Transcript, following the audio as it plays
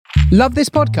Love this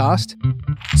podcast?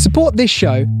 Support this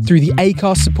show through the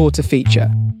Acast supporter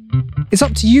feature. It's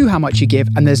up to you how much you give,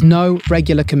 and there's no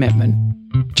regular commitment.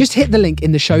 Just hit the link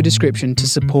in the show description to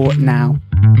support now.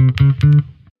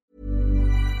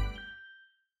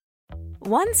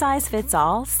 One size fits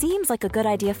all seems like a good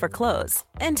idea for clothes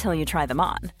until you try them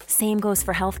on. Same goes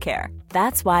for healthcare.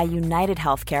 That's why United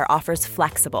Healthcare offers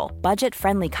flexible,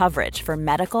 budget-friendly coverage for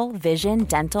medical, vision,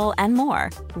 dental, and more.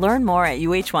 Learn more at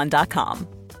uh1.com.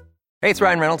 Hey, it's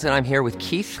Ryan Reynolds, and I'm here with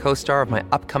Keith, co-star of my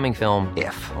upcoming film,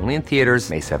 If, only in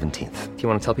theaters May 17th. Do you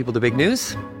want to tell people the big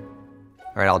news?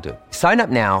 All right, I'll do it. Sign up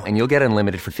now and you'll get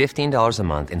unlimited for $15 a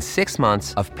month and 6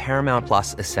 months of Paramount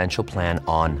Plus Essential Plan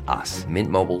on us.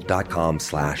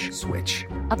 MintMobile.com/switch.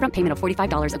 Upfront payment of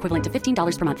 $45 equivalent to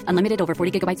 $15 per month. Unlimited over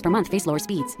 40 gigabytes per month. Face lower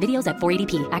speeds. Videos at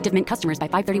 480p. Active Mint customers by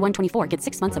 531.24 get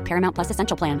 6 months of Paramount Plus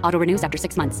Essential Plan. Auto renews after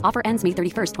 6 months. Offer ends May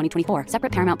 31st, 2024.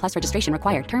 Separate Paramount Plus registration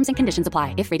required. Terms and conditions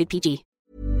apply if rated PG.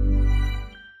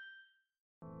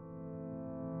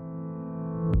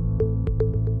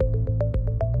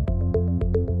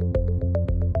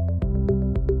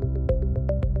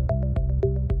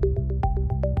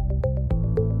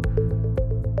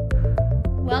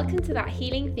 Welcome to That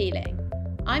Healing Feeling.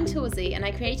 I'm Torzy and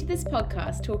I created this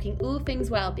podcast talking all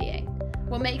things well-being,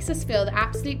 what makes us feel the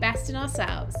absolute best in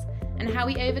ourselves, and how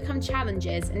we overcome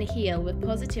challenges and heal with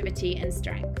positivity and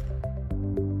strength.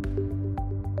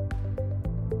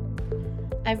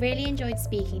 I really enjoyed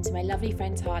speaking to my lovely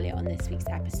friend Talia on this week's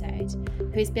episode,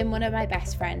 who's been one of my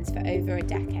best friends for over a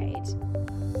decade.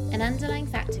 An underlying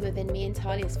factor within me and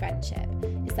Talia's friendship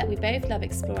is that we both love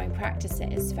exploring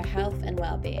practices for health and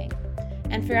well-being.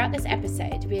 And throughout this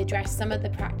episode, we address some of the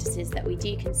practices that we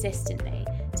do consistently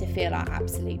to feel our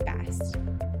absolute best.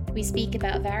 We speak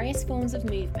about various forms of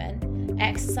movement,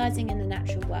 exercising in the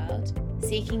natural world,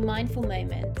 seeking mindful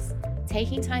moments,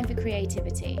 taking time for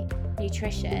creativity,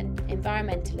 nutrition,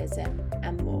 environmentalism,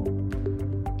 and more.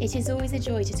 It is always a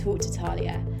joy to talk to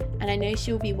Talia, and I know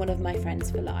she'll be one of my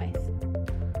friends for life.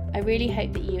 I really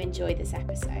hope that you enjoy this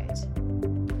episode.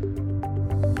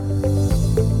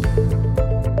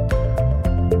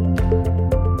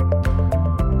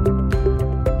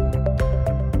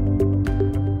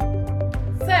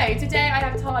 So today I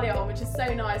have Talia on, which is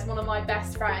so nice, one of my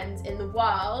best friends in the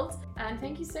world. And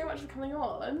thank you so much for coming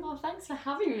on. Oh, thanks for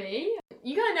having me.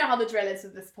 You kind of know how the drill is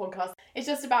with this podcast. It's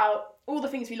just about all the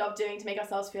things we love doing to make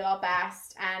ourselves feel our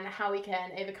best and how we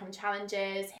can overcome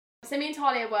challenges. So me and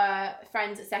Talia were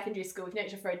friends at secondary school. We've known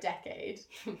each other for a decade,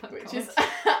 which is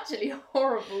actually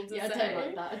horrible to say. I don't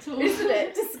like that at all. Isn't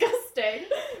it? Disgusting.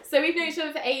 So we've known each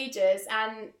other for ages,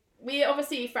 and we're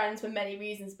obviously friends for many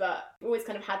reasons, but we've always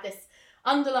kind of had this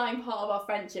underlying part of our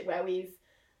friendship where we've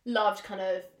loved kind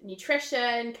of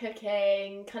nutrition,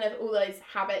 cooking, kind of all those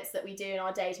habits that we do in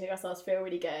our day to make ourselves feel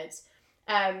really good. So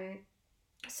kind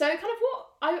of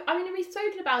I mean, we've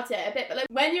spoken about it a bit, but like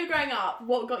when you were growing up,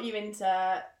 what got you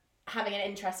into having an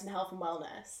interest in health and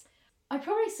wellness? I'd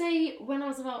probably say when I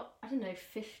was about,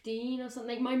 15 or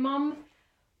something, my mum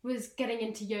was getting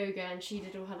into yoga and she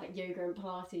did all her like yoga and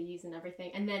Pilates and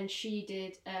everything. And then she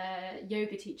did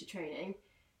yoga teacher training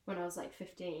when I was like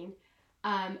 15.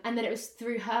 And then it was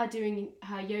through her doing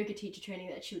her yoga teacher training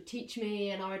that she would teach me,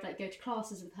 and I would like go to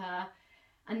classes with her.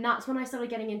 And that's when I started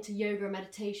getting into yoga and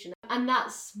meditation. And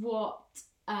that's what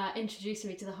introduced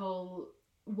me to the whole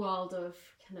world of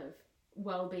kind of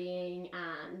well-being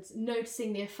and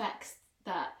noticing the effects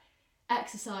that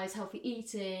exercise, healthy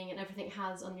eating and everything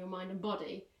has on your mind and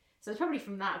body. So it's probably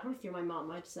from that, probably through my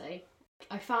mum, I'd say.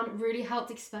 I found it really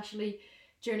helped, especially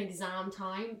during exam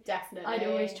time. Definitely. I'd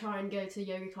always try and go to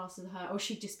yoga classes with her, or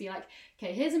she'd just be like,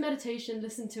 okay, here's a meditation,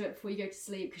 listen to it before you go to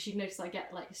sleep, because she'd notice I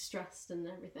get like stressed and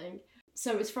everything.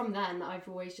 So it was from then that I've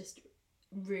always just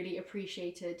really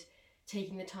appreciated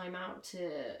taking the time out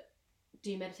to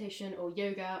do meditation or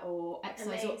yoga or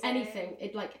exercise. Amazing. Or anything.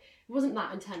 It wasn't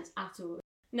that intense at all.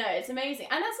 No, it's amazing.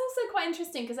 And that's also quite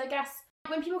interesting, because I guess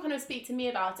when people kind of speak to me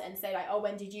about it and say like, oh,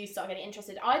 when did you start getting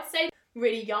interested? I'd say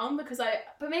really young, but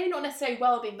maybe not necessarily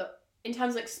well-being, but in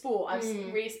terms of like sport, I'm a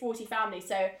really sporty family,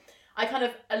 so I kind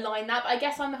of align that. But I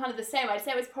guess I'm kind of the same. I'd say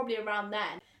it was probably around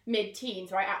then, mid-teens,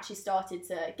 where I actually started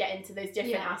to get into those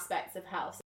different aspects of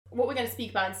health. So what we're going to speak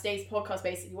about in today's podcast,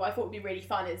 basically, what I thought would be really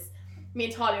fun is me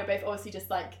and Talia are both obviously just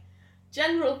like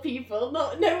general people,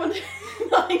 no one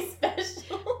like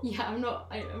special. Yeah, I'm not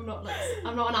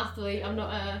an athlete. I'm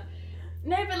not a.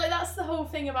 No, but like that's the whole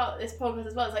thing about this podcast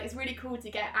as well. It's like it's really cool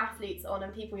to get athletes on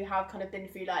and people who have kind of been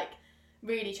through like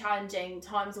really challenging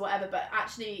times or whatever. But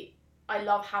actually, I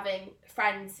love having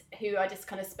friends who I just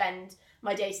kind of spend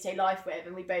my day-to-day life with,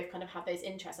 and we both kind of have those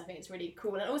interests. I think it's really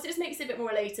cool, and it also just makes it a bit more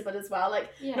relatable as well. Like,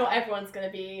 not everyone's going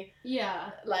to be,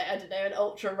 like, I don't know, an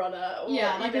ultra runner. Or,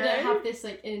 like, I don't have this,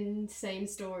 like, insane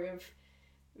story of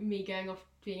me going off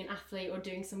being an athlete or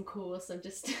doing some course. I'm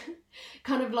just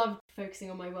kind of love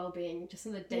focusing on my well-being, just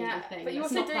on the daily thing. But you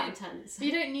it's also not that intense.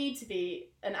 You don't need to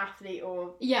be an athlete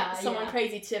or someone yeah.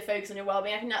 crazy to focus on your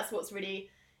well-being. I think that's what's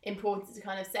really important to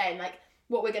kind of say. And like,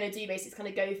 what we're going to do basically is kind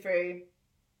of go through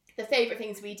the favourite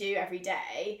things we do every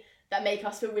day that make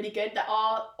us feel really good, that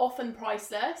are often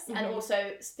priceless, and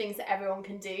also things that everyone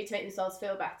can do to make themselves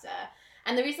feel better.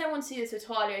 And the reason I want to do this with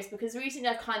Talia is because recently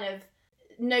I've kind of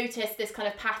noticed this kind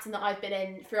of pattern that I've been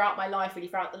in throughout my life, really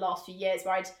throughout the last few years,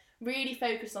 where I'd really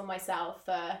focus on myself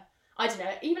for, I don't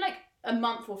know, even like a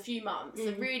month or few months,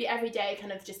 and really every day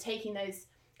kind of just taking those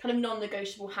kind of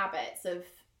non-negotiable habits of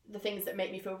the things that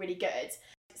make me feel really good.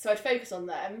 So I'd focus on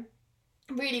them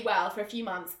really well for a few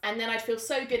months, and then I'd feel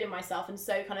so good in myself and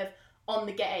so kind of on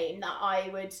the game that I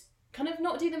would kind of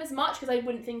not do them as much because I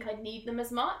wouldn't think I'd need them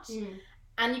as much.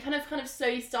 And you kind of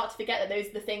slowly start to forget that those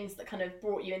are the things that kind of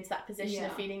brought you into that position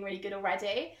of feeling really good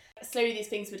already. Slowly these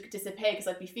things would disappear because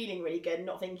I'd be feeling really good and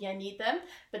not thinking I need them.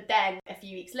 But then a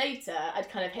few weeks later, I'd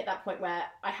kind of hit that point where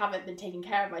I haven't been taking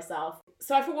care of myself.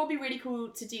 So I thought what would be really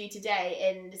cool to do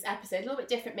today in this episode, a little bit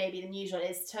different maybe than usual,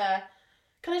 is to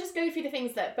kind of just go through the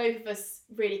things that both of us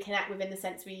really connect with, in the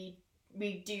sense we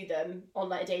do them on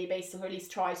like a daily basis, or at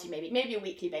least try to, maybe a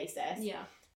weekly basis. Yeah.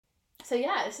 So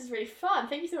yeah, this is really fun.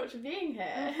 Thank you so much for being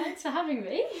here. Well, thanks for having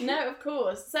me. No, of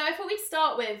course. So I thought we'd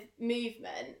start with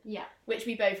movement, which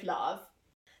we both love.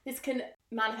 This can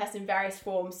manifest in various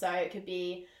forms, so it could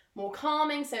be more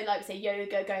calming, so like say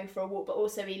yoga, going for a walk, but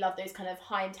also we love those kind of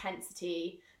high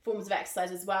intensity forms of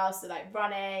exercise as well, so like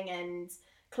running and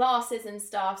classes and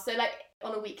stuff. So like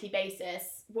on a weekly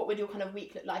basis, what would your kind of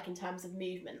week look like in terms of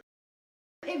movement?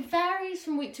 It varies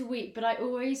from week to week, but I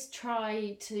always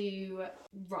try to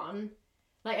run.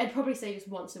 Like, I'd probably say just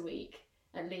once a week,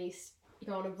 at least.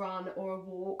 Go on a run or a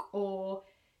walk, or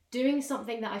doing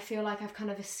something that I feel like I've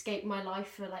kind of escaped my life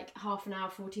for like half an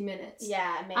hour, 40 minutes.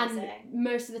 Yeah, amazing. And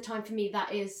most of the time for me,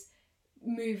 that is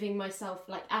moving myself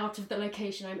like out of the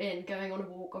location I'm in, going on a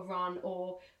walk or run,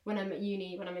 or when I'm at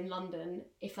uni, when I'm in London,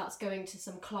 if that's going to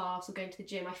some class or going to the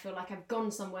gym, I feel like I've gone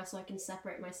somewhere so I can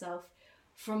separate myself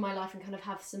from my life and kind of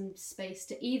have some space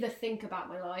to either think about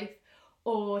my life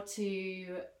or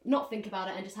to not think about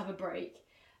it and just have a break.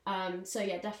 So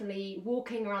yeah, definitely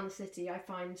walking around the city I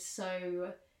find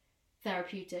so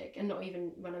therapeutic, and not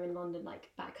even when I'm in London,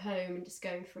 like back home, and just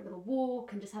going for a little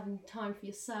walk and just having time for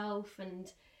yourself.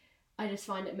 And I just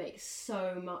find it makes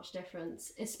so much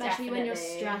difference, especially when you're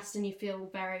stressed and you feel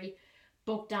very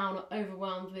bogged down or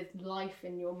overwhelmed with life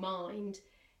in your mind.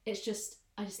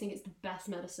 I just think it's the best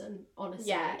medicine, honestly.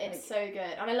 Yeah, it's so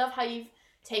good. And I love how you've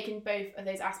taken both of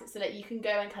those aspects so that you can go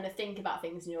and kind of think about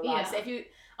things in your life. So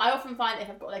I often find if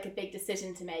I've got like a big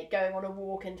decision to make, going on a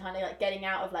walk and kind of like getting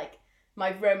out of like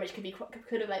my room, which could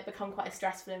have like become quite a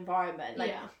stressful environment,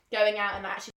 like going out and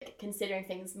actually considering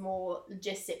things more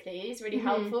logistically is really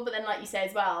helpful. But then, like you say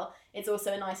as well, it's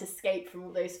also a nice escape from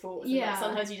all those thoughts. And, like,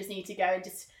 sometimes you just need to go and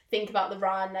just think about the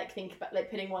run, like think about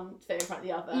like putting one foot in front of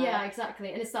the other. Yeah,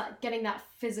 exactly. And it's that getting that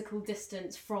physical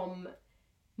distance from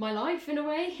my life in a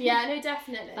way. Yeah, no,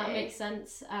 definitely. That makes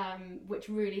sense, which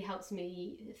really helps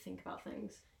me think about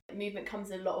things. Movement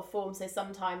comes in a lot of forms, so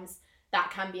sometimes that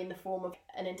can be in the form of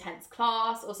an intense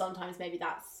class, or sometimes maybe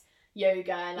that's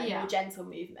yoga and like more gentle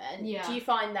movement. Yeah. Do you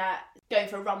find that going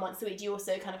for a run once a week, do you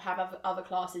also kind of have other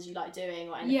classes you like doing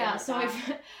or anything like so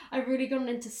that? I've really gotten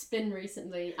into spin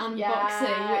recently, and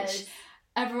boxing, which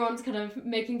everyone's kind of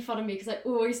making fun of me because I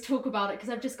always talk about it, because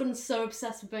I've just gotten so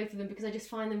obsessed with both of them because I just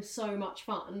find them so much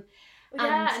fun.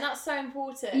 Yeah, and that's so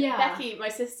important. Yeah. Becky, my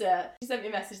sister, she sent me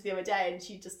a message the other day and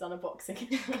she'd just done a boxing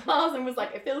class and was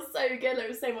like, it feels so good, it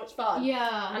was so much fun.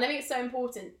 Yeah. And I think it's so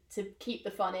important to keep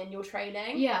the fun in your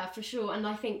training. Yeah, for sure. And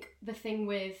I think the thing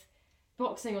with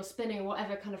boxing or spinning or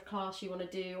whatever kind of class you want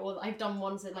to do, or I've done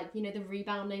ones that, like, you know, the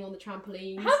rebounding on the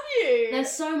trampolines. Have you? They're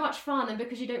so much fun, and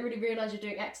because you don't really realise you're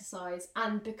doing exercise,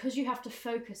 and because you have to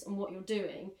focus on what you're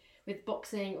doing with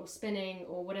boxing or spinning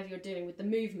or whatever you're doing with the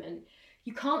movement,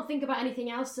 you can't think about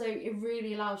anything else, so it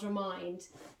really allows your mind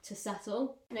to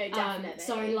settle. No, definitely.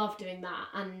 So I love doing that,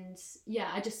 and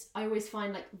yeah, I always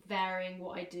find like varying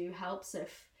what I do helps.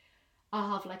 If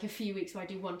I'll have like a few weeks where I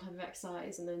do one type of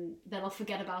exercise and then I'll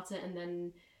forget about it and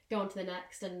then go on to the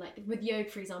next. And like with yoga,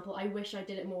 for example, I wish I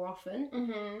did it more often,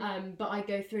 but I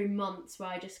go through months where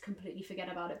I just completely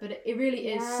forget about it. But it really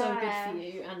is so good for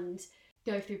you, and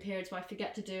go through periods where I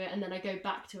forget to do it and then I go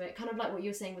back to it, kind of like what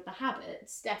you're saying with the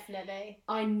habits. Definitely.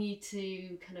 I need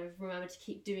to kind of remember to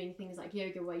keep doing things like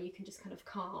yoga where you can just kind of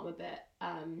calm a bit,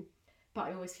 but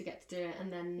I always forget to do it,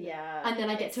 and then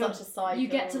I get to such a cycle. You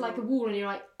get to like a wall and you're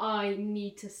like, I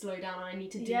need to slow down, I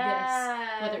need to do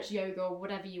this, whether it's yoga or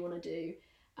whatever you want to do.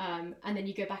 And then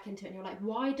you go back into it and you're like,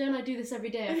 why don't I do this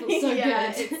every day? I feel so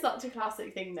good. It's such a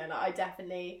classic thing then. I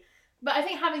definitely... But I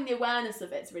think having the awareness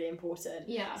of it's really important.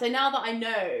 Yeah. So now that I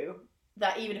know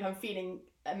that even if I'm feeling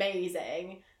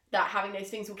amazing, that having those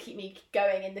things will keep me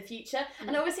going in the future.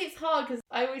 And obviously it's hard because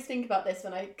I always think about this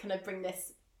when I kind of bring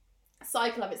this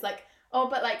cycle up. It's like, oh,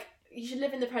 but like you should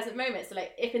live in the present moment. So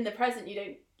like if in the present you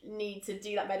don't need to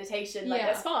do that meditation, like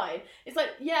that's fine. It's like,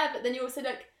 yeah, but then you also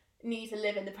like need to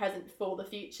live in the present for the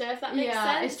future, if that makes sense.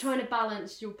 Yeah, it's trying to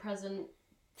balance your present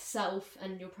self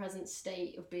and your present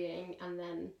state of being, and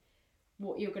then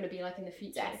what you're going to be like in the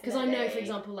future. Because I know, for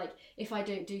example, like if I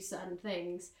don't do certain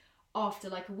things, after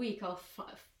like a week I'll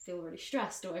feel really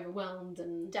stressed or overwhelmed,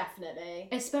 and definitely,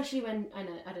 especially when I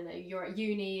don't know, you're at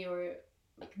uni or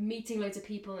like meeting loads of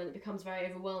people and it becomes very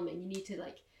overwhelming. You need to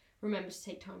like remember to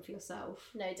take time for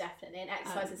yourself. No, definitely, and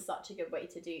exercise is such a good way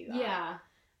to do that. Yeah.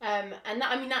 And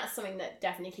that, I mean, that's something that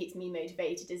definitely keeps me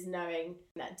motivated, is knowing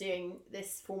that doing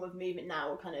this form of movement now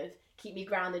will kind of keep me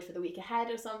grounded for the week ahead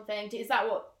or something. Is that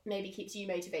what maybe keeps you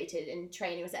motivated in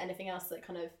training? Or is there anything else that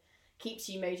kind of keeps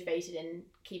you motivated in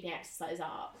keeping exercise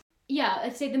up? Yeah,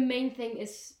 I'd say the main thing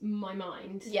is my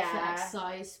mind for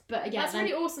exercise. But again, that's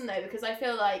really awesome though, because I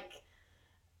feel like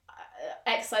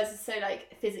exercise is so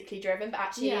like physically driven, but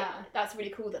actually that's really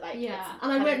cool that like it's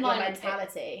and I won't lie,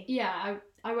 mentality. I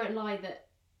won't lie that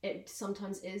it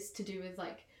sometimes is to do with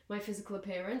like my physical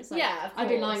appearance. Like, of course. I'd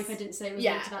be lying if I didn't say it was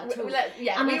linked to that at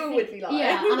all. We all would be lying.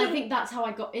 Yeah, and I think that's how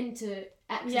I got into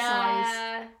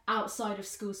exercise outside of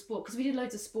school sport, because we did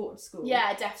loads of sport at school.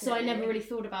 Yeah, definitely. So I never really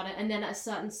thought about it, and then at a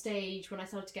certain stage when I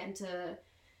started to get into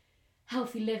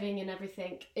healthy living and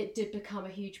everything, it did become a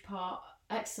huge part.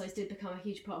 Exercise did become a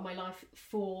huge part of my life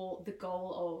for the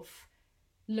goal of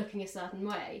looking a certain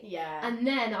way. Yeah. And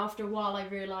then after a while I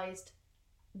realised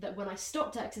that when I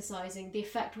stopped exercising, the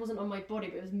effect wasn't on my body,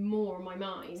 but it was more on my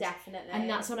mind. Definitely. And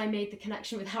that's when I made the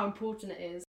connection with how important it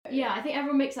is. Yeah, I think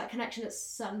everyone makes that connection at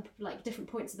certain like different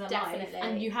points of their life,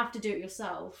 and you have to do it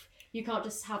yourself. You can't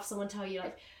just have someone tell you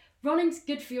like, running's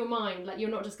good for your mind. Like, you're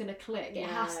not just going to click. It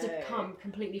has to come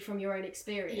completely from your own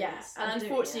experience. Yeah, and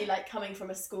unfortunately, like coming from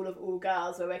a school of all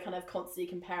girls where we're kind of constantly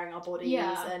comparing our bodies,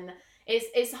 and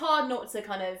it's hard not to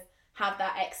kind of have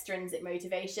that extrinsic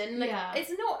motivation. Like,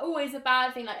 it's not always a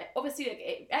bad thing. Like, obviously,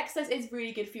 like, exercise is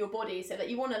really good for your body, so that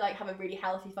you want to like have a really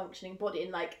healthy functioning body,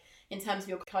 and like in terms of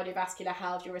your cardiovascular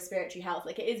health, your respiratory health,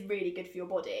 like it is really good for your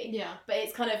body. Yeah. But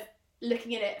it's kind of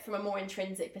looking at it from a more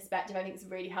intrinsic perspective, I think is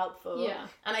really helpful. Yeah.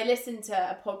 And I listened to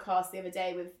a podcast the other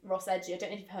day with Ross Edgley. I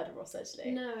don't know if you've heard of Ross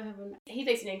Edgley. No, I haven't. He's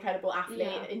basically an incredible athlete,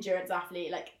 endurance athlete,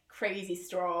 like crazy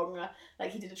strong.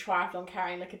 Like, he did a triathlon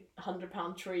carrying like a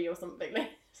 100-pound tree or something. Like,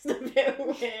 it's a bit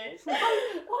weird.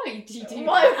 Why did you do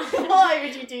that? Why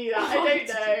would you do that? I don't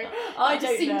know. I don't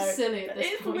know. It seems silly at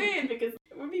this point. It's weird because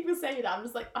when people say that, I'm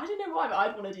just like, I don't know why, but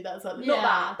I'd want to do that. So, not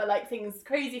that, but like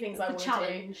crazy things I want to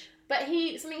do. But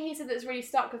something he said that's really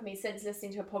stuck with me since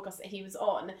listening to a podcast that he was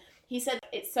on, he said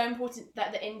it's so important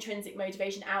that the intrinsic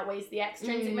motivation outweighs the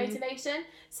extrinsic motivation.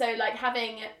 So like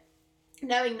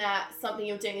knowing that something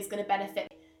you're doing is going to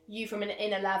benefit you from an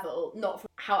inner level, not from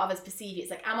how others perceive you.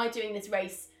 It's like, am I doing this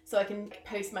race so I can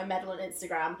post my medal on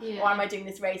Instagram, or am I doing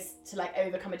this race to like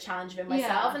overcome a challenge within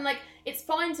myself? And like, it's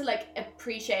fine to like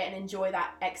appreciate and enjoy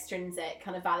that extrinsic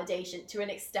kind of validation to an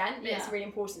extent, but it's really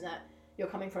important that you're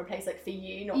coming from a place like for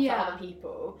you, not for other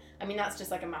people. I mean, that's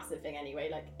just like a massive thing anyway,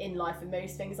 like in life and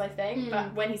most things, I think.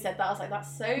 But when he said that, I was like,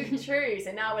 that's so true.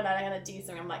 So now when I'm going to do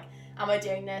something, I'm like, am I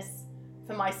doing this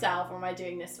for myself, or am I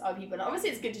doing this for other people? And obviously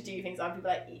it's good to do things for other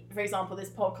people. Like, for example, this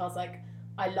podcast, like,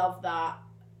 I love that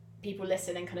people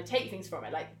listen and kind of take things from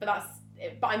it. Like, but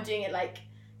I'm doing it like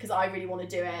because I really want to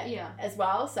do it as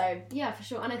well. So yeah, for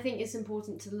sure. And I think it's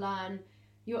important to learn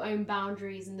your own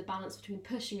boundaries and the balance between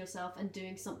pushing yourself and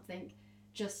doing something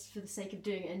just for the sake of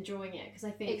doing it, enjoying it. Because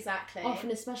I think often,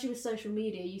 especially with social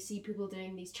media, you see people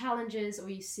doing these challenges, or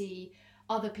you see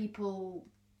other people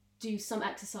do some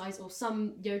exercise or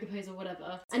some yoga pose or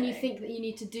whatever, and you think that you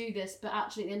need to do this, but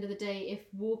actually at the end of the day, if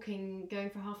going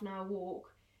for half an hour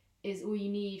walk is all you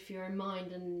need for your own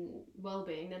mind and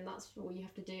well-being, then that's all you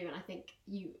have to do. And I think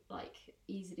you like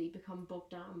easily become bogged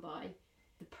down by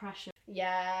the pressure.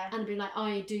 Yeah. And be like,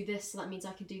 I do this, so that means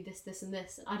I can do this, this and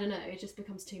this. I don't know, it just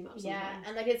becomes too much sometimes.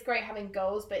 And like, it's great having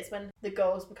goals, but it's when the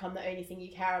goals become the only thing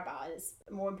you care about, and it's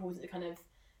more important to kind of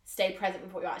stay present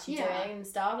with what you're actually doing and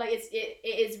stuff. Like it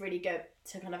is really good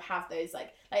to kind of have those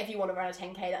like if you want to run a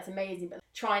 10k, that's amazing, but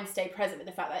try and stay present with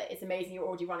the fact that it's amazing you're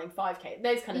already running 5k,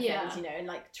 those kind of things, you know, and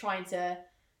like trying to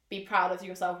be proud of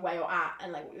yourself where you're at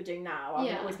and like what you're doing now.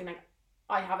 I've always been like,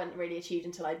 I haven't really achieved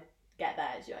until I get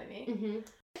there, do you know what I mean?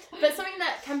 Mm-hmm. But something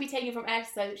that can be taken from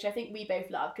exercise, which I think we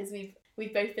both love, because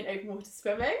we've both been open water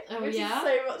swimming, which is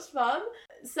so much fun.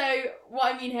 So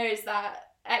what I mean here is that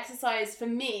exercise for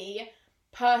me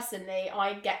personally,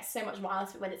 I get so much more out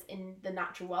of it when it's in the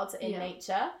natural world, so in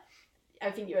nature. I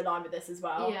think you're aligned with this as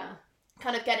well. Yeah.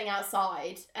 Kind of getting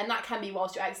outside, and that can be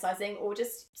whilst you're exercising or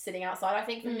just sitting outside. I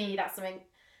think for me, that's something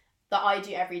that I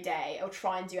do every day, or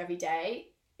try and do every day,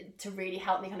 to really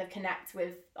help me kind of connect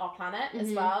with our planet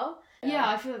as well. Yeah,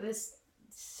 I feel like there's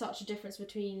such a difference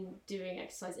between doing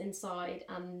exercise inside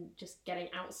and just getting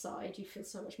outside. You feel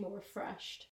so much more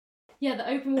refreshed. Yeah, the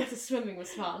open water swimming was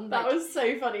fun. That was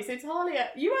so funny. So Talia,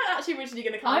 you weren't actually originally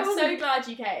going to come. I'm so glad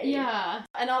you came. Yeah.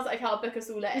 And I was like, okay, I'll book us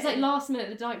all in. It was like last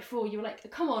minute, the night before, you were like,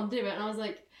 come on, do it. And I was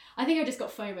like, I think I just got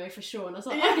FOMO for sure. And I was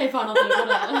like, okay, fine, I'll do it,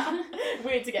 whatever.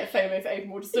 Weird to get FOMO for open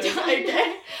water swimming.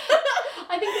 Okay.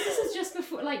 I think this was just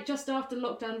before, like, just after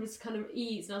lockdown was kind of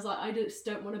eased, and I was like, I just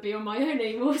don't want to be on my own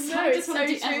anymore. So I just want to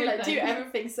do everything. Like, do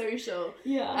everything social.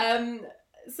 Yeah.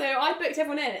 So I booked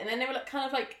everyone in, and then they were like, kind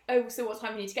of like, oh, so what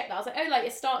time do you need to get there? I was like, oh, like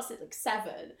it starts at like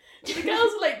 7. The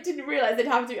girls were like, didn't realise they'd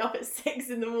have to be up at 6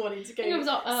 in the morning to go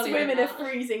swim in a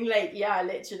freezing lake. Yeah,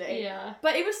 literally. Yeah.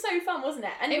 But it was so fun, wasn't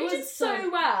it? And it did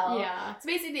so well. Yeah. So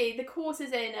basically, the course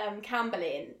is in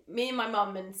Camberley, and me and my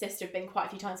mum and sister have been quite a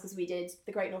few times because we did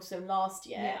the Great North Swim last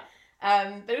year.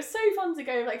 Yeah. But it was so fun to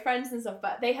go with like friends and stuff.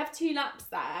 But they have 2 laps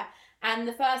there. And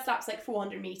the first lap's like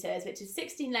 400 metres, which is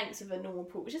 16 lengths of a normal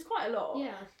pool, which is quite a lot.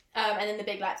 Yeah. And then the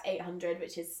big lap's 800,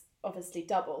 which is obviously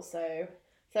double, so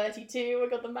 32, I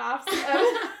got the maths.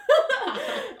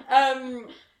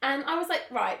 And I was like,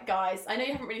 right, guys, I know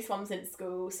you haven't really swum since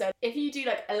school, so if you do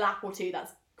like a lap or 2,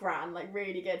 that's grand, like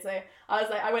really good. So I was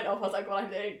like, I went off, I was like, God, I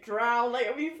don't drown, like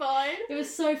it'll be fine. It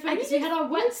was so fun because we had our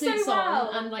wetsuits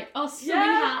on and like our swimming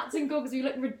hats and goggles, we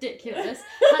looked ridiculous.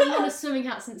 Hadn't worn a swimming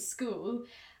hat since school.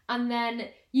 And then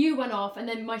you went off, and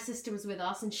then my sister was with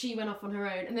us, and she went off on her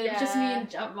own. And then it was just me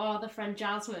and our other friend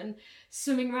Jasmine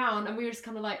swimming around, and we were just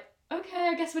kind of like, okay,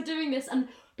 I guess we're doing this. And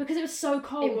because it was so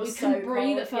cold, we couldn't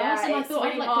breathe at first, and I thought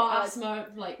I'd like got asthma,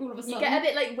 like all of a sudden. You get a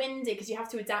bit like windy because you have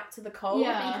to adapt to the cold.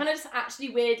 Yeah. But you kind of just actually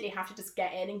weirdly have to just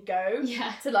get in and go.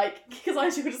 Yeah. To like, because I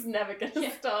was just never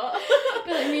gonna start.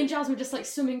 But like, me and Jazz were just like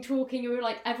swimming, talking, and we were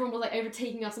like, everyone was like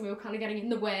overtaking us, and we were kind of getting in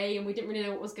the way, and we didn't really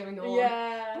know what was going on.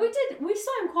 Yeah. We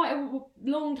swam quite a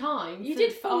long time. You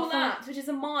did 4 laps, which is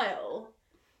a mile.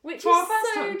 Which for is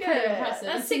so good. Pretty impressive.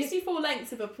 That's 64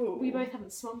 lengths of a pool. We both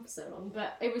haven't swum for so long,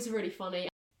 but it was really funny.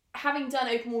 Having done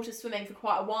open water swimming for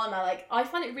quite a while now, like I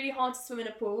find it really hard to swim in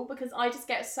a pool because I just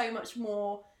get so much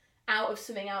more out of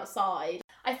swimming outside.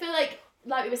 I feel like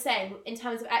we were saying, in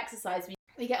terms of exercise,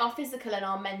 we get our physical and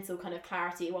our mental kind of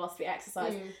clarity whilst we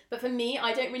exercise. But for me,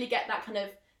 I don't really get that kind of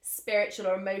spiritual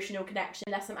or emotional connection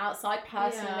unless I'm outside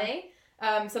personally.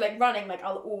 So like running, like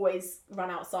I'll always run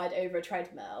outside over a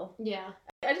treadmill. Yeah.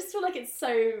 I just feel like it's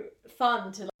so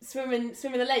fun to like, swim in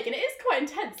the lake, and it is quite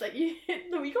intense. Like you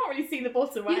can't really see the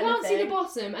bottom. You can't see the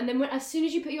bottom, and then as soon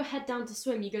as you put your head down to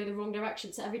swim, you go the wrong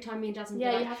direction. So every time me and Jasmine,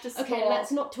 you have to stop. Okay,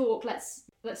 let's not talk. Let's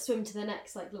swim to the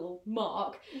next like little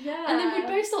mark. Yeah. And then we'd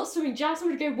both start swimming. Jasmine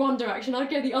would go one direction,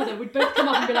 I'd go the other. We'd both come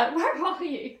up and be like, "Where are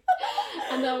you?"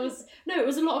 And it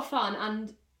was a lot of fun,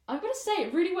 and I've got to say,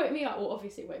 it really woke me up. Well,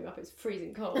 obviously it woke me up, it was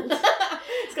freezing cold.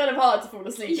 It's kind of hard to fall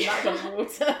asleep in that kind of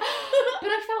water. But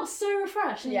I felt so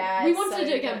refreshed. Yeah, we wanted to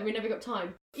do it again, but we never got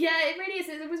time. Yeah, it really is.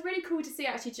 It was really cool to see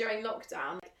actually during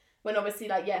lockdown, when obviously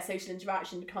social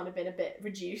interaction had kind of been a bit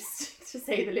reduced, to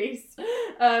say the least.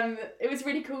 It was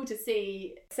really cool to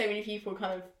see so many people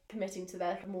kind of committing to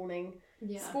their morning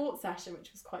sports session,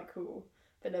 which was quite cool.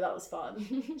 But no, that was fun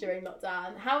during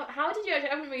lockdown. How did you, I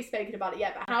haven't really spoken about it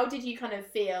yet, but how did you kind of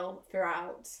feel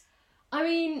throughout? I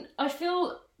mean, I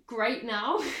feel great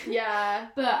now. Yeah.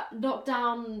 But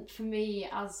lockdown for me,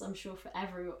 as I'm sure for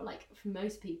for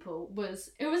most people, was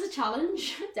a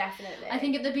challenge. Definitely. I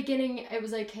think at the beginning it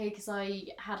was okay because I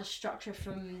had a structure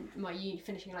from my uni,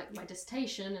 finishing like my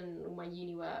dissertation and all my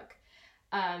uni work.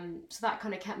 So that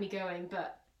kind of kept me going,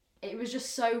 but it was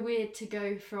just so weird to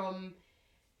go from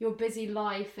your busy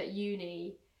life at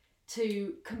uni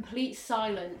to complete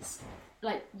silence,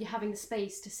 like you're having the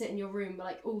space to sit in your room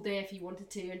like all day if you wanted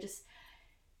to and just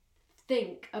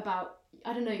think about,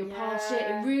 I don't know, your past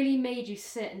year. It really made you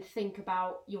sit and think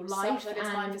about your life. Such a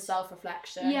time for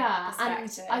self-reflection. Yeah,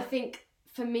 and I think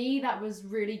for me, that was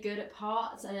really good at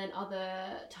parts, and then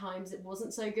other times it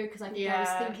wasn't so good because I think I was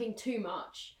thinking too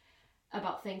much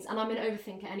about things, and I'm an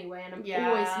overthinker anyway, and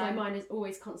my mind is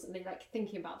always constantly like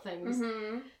thinking about things.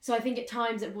 So I think at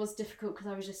times it was difficult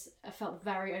because I felt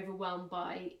very overwhelmed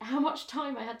by how much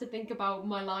time I had to think about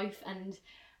my life and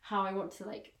how I want to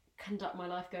like conduct my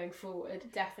life going forward.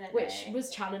 Definitely. Which was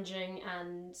challenging,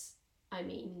 and I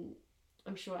mean,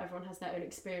 I'm sure everyone has their own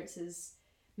experiences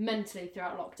mentally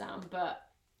throughout lockdown, but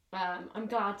I'm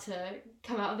glad to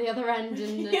come out of the other end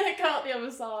and come out the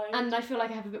other side. And I feel like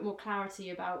I have a bit more clarity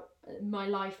about my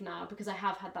life now because I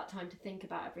have had that time to think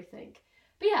about everything.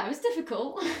 But yeah, it was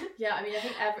difficult. Yeah, I mean, I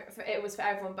think it was for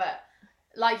everyone, but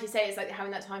like you say, it's like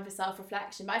having that time for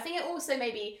self-reflection. But I think it also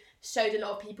maybe showed a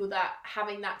lot of people that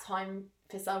having that time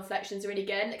for self-reflection is really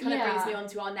good. And it kind of brings me on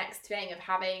to our next thing of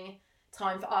having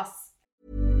time for us.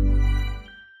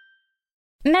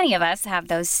 Many of us have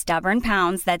those stubborn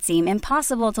pounds that seem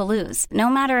impossible to lose, no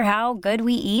matter how good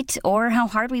we eat or how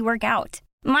hard we work out.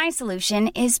 My solution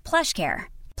is PlushCare.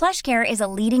 PlushCare is a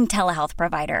leading telehealth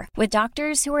provider with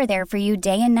doctors who are there for you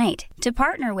day and night to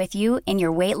partner with you in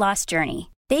your weight loss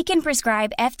journey. They can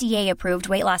prescribe FDA-approved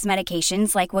weight loss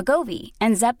medications like Wegovy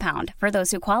and Zepbound for those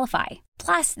who qualify.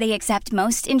 Plus, they accept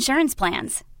most insurance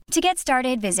plans. To get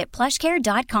started, visit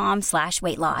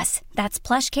plushcare.com/weightloss. That's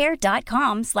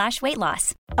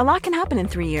plushcare.com/weightloss. A lot can happen in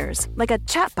 3 years, like a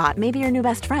chatbot may be your new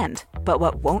best friend. But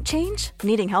what won't change?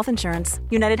 Needing health insurance.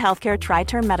 United Healthcare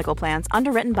Tri-Term Medical Plans,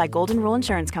 underwritten by Golden Rule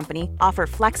Insurance Company, offer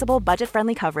flexible,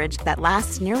 budget-friendly coverage that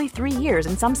lasts nearly 3 years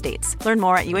in some states. Learn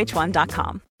more at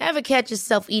uh1.com. Ever catch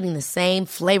yourself eating the same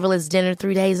flavorless dinner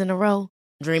 3 days in a row?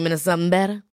 Dreaming of something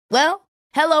better? Well,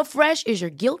 HelloFresh is your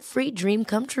guilt-free dream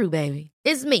come true, baby.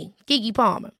 It's me, Keke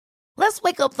Palmer. Let's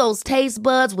wake up those taste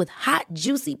buds with hot,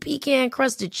 juicy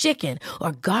pecan-crusted chicken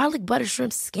or garlic butter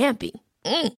shrimp scampi.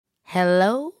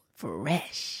 Hello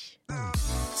Fresh.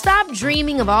 Stop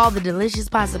dreaming of all the delicious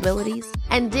possibilities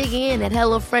and dig in at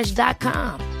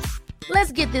HelloFresh.com.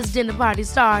 Let's get this dinner party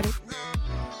started.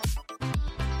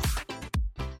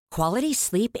 Quality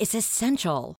sleep is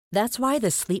essential. That's why the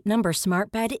Sleep Number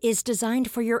Smart Bed is designed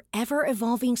for your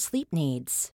ever-evolving sleep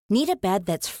needs. Need a bed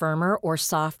that's firmer or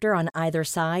softer on either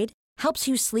side? Helps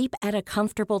you sleep at a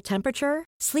comfortable temperature?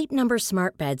 Sleep Number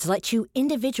Smart Beds let you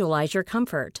individualize your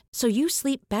comfort, so you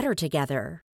sleep better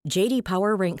together. J.D.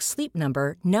 Power ranks Sleep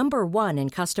Number #1 in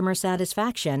customer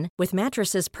satisfaction with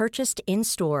mattresses purchased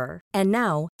in-store. And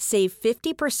now, save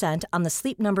 50% on the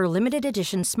Sleep Number Limited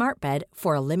Edition Smart Bed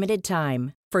for a limited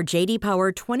time. For J.D.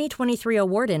 Power 2023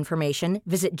 award information,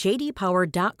 visit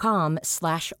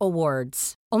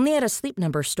jdpower.com/awards. Only at a Sleep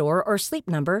Number store or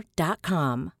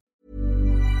sleepnumber.com.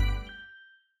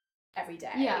 Every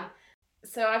day. Yeah.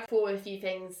 So I've thought a few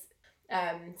things.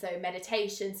 So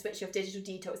meditation, switch off, digital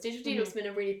detox. Digital detox has been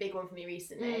a really big one for me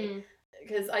recently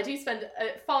because I do spend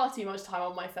far too much time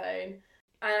on my phone.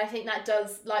 And I think that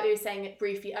does, like we were saying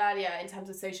briefly earlier in terms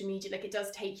of social media, like it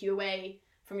does take you away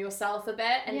from yourself a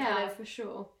bit, and kind of, for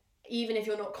sure, even if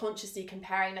you're not consciously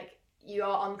comparing, like you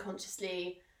are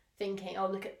unconsciously thinking, oh,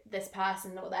 look at this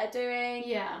person, what they're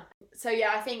doing. So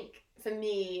I think for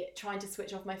me, trying to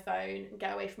switch off my phone and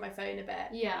get away from my phone a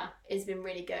bit has been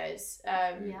really good.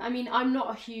 I mean, I'm not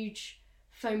a huge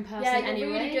phone person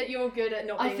anyway. Really good. You're good at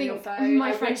not being on your phone. I think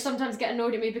my friends sometimes get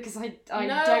annoyed at me because I don't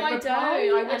reply.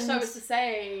 I wish I was the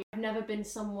same. I've never been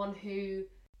someone who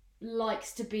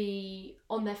likes to be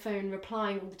on their phone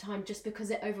replying all the time just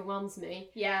because it overwhelms me.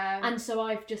 And so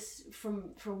I've just, for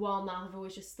a while now, I've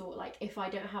always just thought, like, if I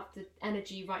don't have the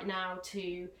energy right now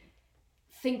to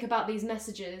think about these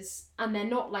messages and they're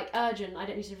not like urgent, I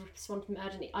don't need to respond to them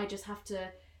urgently, I just have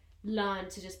to learn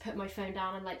to just put my phone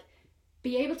down and like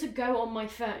be able to go on my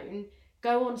phone,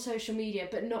 go on social media,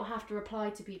 but not have to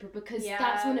reply to people, because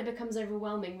that's when it becomes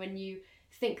overwhelming, when you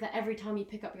think that every time you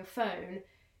pick up your phone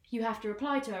you have to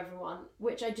reply to everyone,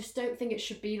 which I just don't think it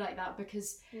should be like that,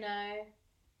 because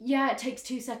it takes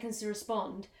 2 seconds to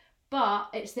respond, but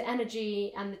it's the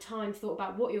energy and the time thought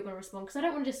about what you're going to respond, because I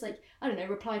don't want to just, like, I don't know,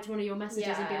 reply to one of your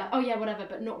messages and be like, oh yeah, whatever,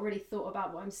 but not really thought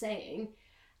about what I'm saying.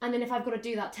 And then if I've got to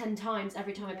do that 10 times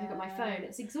every time I pick up my phone,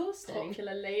 it's exhausting.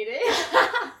 Popular lady.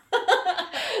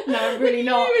 No, I'm really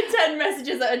not. You with 10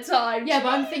 messages at a time. Yeah,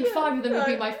 but I think 5 of them would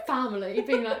be my family,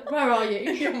 being like, where are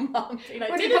you? Your mum being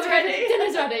like, dinner's ready.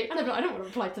 Dinner's ready. And I'm like, I don't want to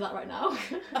reply to that right now.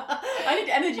 I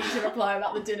need energy to reply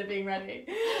about the dinner being ready.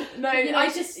 No, I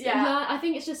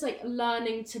think it's just like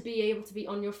learning to be able to be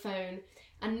on your phone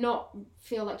and not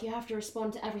feel like you have to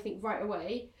respond to everything right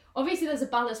away. Obviously, there's a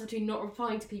balance between not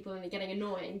replying to people and it getting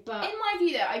annoying, but... In my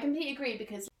view, though, I completely agree,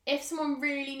 because if someone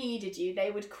really needed you, they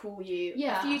would call you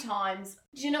Yeah. a few times.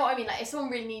 Do you know what I mean? Like, if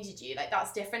someone really needed you, like,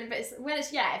 that's different. But if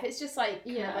it's just like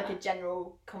kind of like a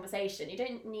general conversation, you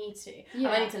don't need to. And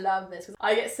I need to learn this because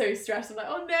I get so stressed. I'm like,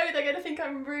 oh no, they're gonna think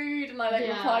I'm rude, and I like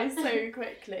reply so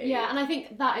quickly. Yeah, and I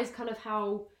think that is kind of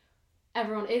how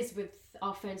everyone is with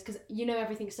our phones, because you know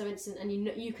everything's so instant, and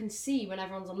you can see when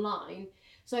everyone's online.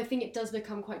 So I think it does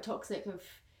become quite toxic of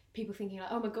people thinking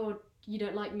like, oh my god, you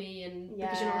don't like me, and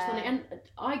because you're not responding. And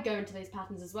I go into those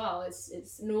patterns as well.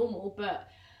 It's normal, but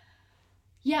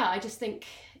yeah, I just think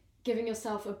giving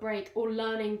yourself a break or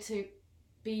learning to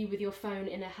be with your phone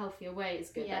in a healthier way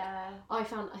is good. Yeah.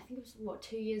 Like, I think it was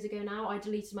 2 years ago now, I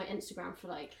deleted my Instagram for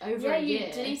like over a year.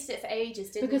 You deleted it for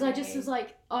ages, didn't you? Because I just was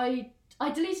like, I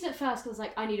deleted it first because I was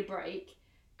like, I need a break,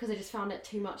 because I just found it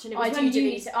too much. And it was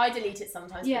I delete it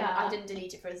sometimes. Yeah. But I didn't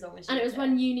delete it for as long as you And it was did.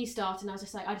 when uni started, and I was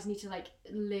just like, I just need to like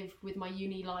live with my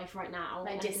uni life right now.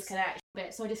 Like, and disconnect.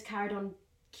 So I just carried on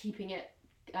keeping it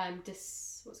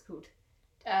what's it called?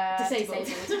 Disabled.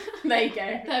 There you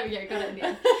go. There we go, got it in the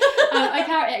end.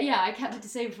 I kept it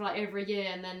disabled for like over a year,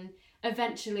 and then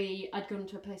eventually I'd gone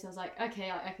to a place I was like,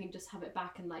 okay, I can just have it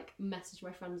back and like message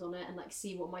my friends on it and like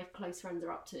see what my close friends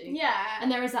are up to. Yeah.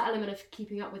 And there is that element of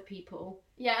keeping up with people.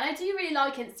 Yeah, and I do really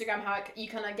like Instagram, how you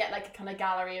kind of get like a kind of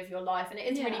gallery of your life, and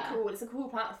it is really cool. It's a cool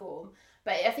platform,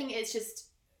 but I think it's just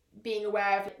being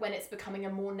aware of when it's becoming a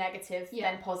more negative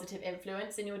than positive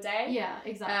influence in your day. Yeah,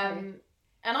 exactly.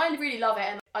 And I really love it,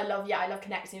 and I love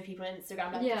connecting with people on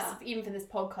Instagram. Like, even for this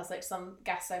podcast, like some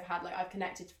guests I've had, like I've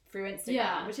connected through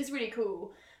Instagram, which is really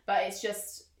cool. But it's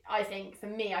just, I think for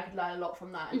me, I could learn a lot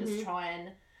from that, and just try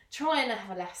and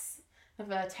have a less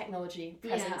of a technology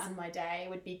presence in my day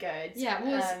would be good. Yeah,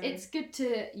 well, it's good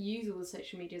to use all the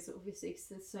social medias, obviously, because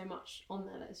there's so much on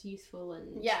there that's useful,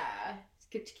 and it's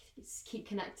good to keep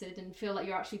connected and feel like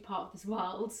you're actually part of this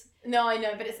world. No, I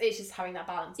know, but it's just having that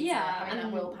balance, isn't it? Having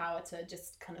that willpower to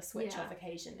just kind of switch off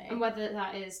occasionally. And whether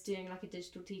that is doing like a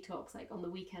digital detox, like on the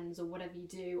weekends or whatever you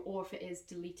do, or if it is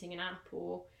deleting an app,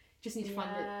 or just need to find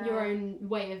your own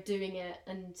way of doing it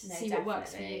and see what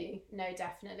works for you. No,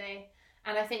 definitely.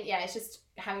 And I think, it's just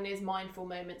having those mindful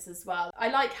moments as well. I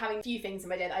like having a few things in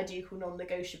my day that I do call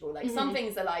non-negotiable. Like some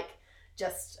things are like,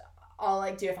 just, I'll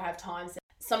like do if I have time. So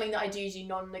something that I do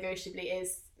non-negotiably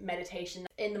is meditation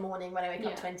in the morning when I wake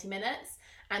up, 20 minutes.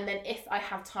 And then if I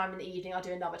have time in the evening, I'll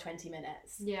do another 20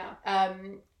 minutes. Yeah.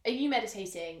 Are you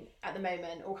meditating at the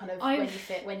moment, or kind of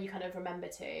when you kind of remember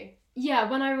to? Yeah,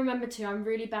 when I remember to. I'm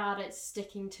really bad at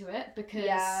sticking to it, because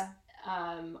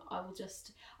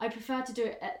I prefer to do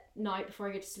it at night before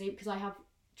I go to sleep, because I have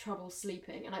trouble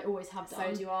sleeping, and I always have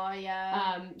done. So do I,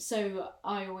 yeah. So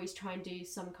I always try and do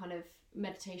some kind of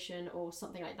meditation or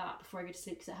something like that before I go to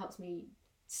sleep, because it helps me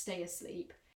stay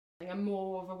asleep. I'm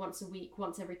more of a once a week,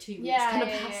 once every 2 weeks kind of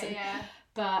person.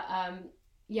 But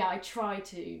I try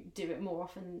to do it more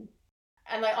often.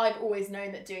 And like, I've always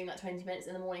known that doing that 20 minutes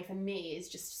in the morning for me is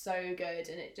just so good,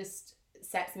 and it just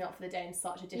sets me up for the day in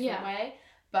such a different way.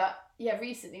 But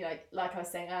recently, like I was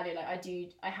saying earlier, like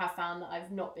I have found that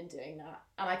I've not been doing that,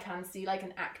 and I can see like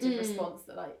an active response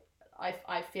that like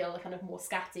I feel kind of more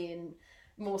scatty and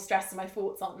more stressed, and my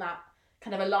thoughts aren't that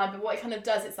kind of aligned. But what it kind of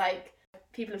does, it's like,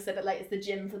 people have said that like it's the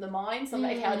gym for the mind. So I'm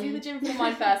like, okay, I'll do the gym for the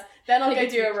mind first, then I'll go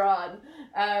do a run.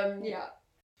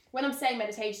 When I'm saying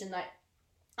meditation, like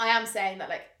I am saying that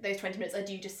like those 20 minutes I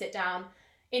do just sit down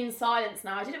in silence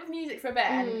now. I did it with music for a bit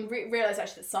and realised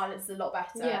actually that silence is a lot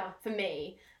better for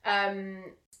me.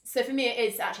 So for me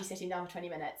it is actually sitting down for 20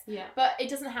 minutes. Yeah. But it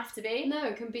doesn't have to be. No,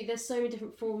 it can be. There's so many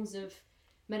different forms of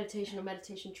meditation or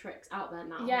meditation tricks out there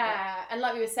now. Yeah, and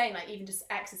like we were saying, like even just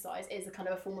exercise is a kind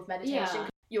of a form of meditation. Yeah.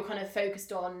 You're kind of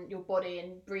focused on your body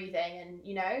and breathing,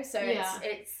 and so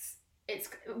it's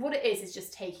what it is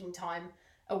just taking time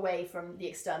away from the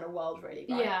external world, really,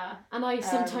 right? Yeah, and I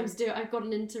sometimes do it. I've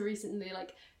gotten into recently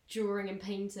like drawing and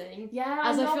painting. Yeah,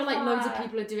 as I feel like loads of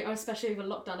people are doing, especially over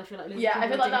lockdown. I feel like loads of people I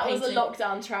feel like that painting. was a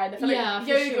lockdown trend. I feel like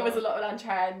yoga was a lockdown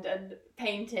trend, and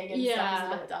painting and stuff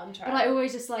was a lockdown trend. But I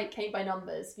always just like paint by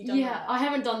numbers. Have you done that? I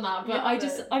haven't done that, but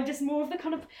I'm just more of the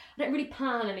kind of, I don't really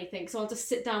plan anything, so I'll just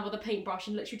sit down with a paintbrush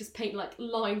and literally just paint like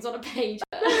lines on a page.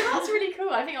 That's really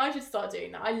cool. I think I should start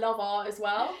doing that. I love art as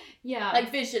well. Yeah,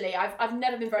 like visually, I've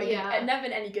never been very good. I've never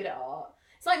been any good at art.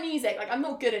 It's like music. Like I'm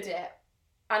not good at it.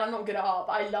 and I'm not good at art,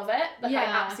 but I love it. Like, I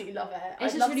absolutely love it.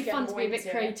 It's just really fun to be a bit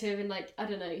creative and like, I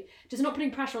don't know, just not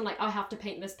putting pressure on like, I have to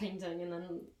paint this painting and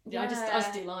then I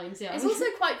just do lines. Yeah, it's also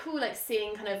quite cool like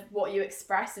seeing kind of what you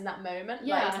express in that moment,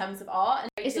 like in terms of art.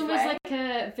 And it's almost like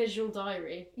a visual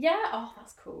diary. Yeah. Oh,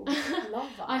 that's cool. I love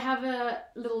that. I have a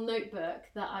little notebook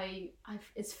that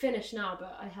it's finished now,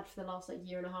 but I had for the last like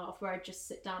year and a half, where I just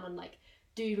sit down and like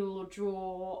doodle or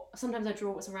draw. Sometimes I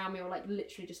draw what's around me, or like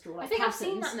literally just draw like I think patterns. I've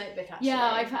seen that notebook actually.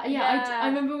 I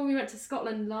remember when we went to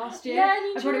Scotland last year. Yeah,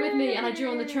 I brought it with me and I drew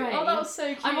on the train. Oh, that was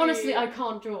so cute. I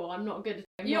can't draw. I'm not good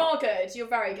at it. You're good. You're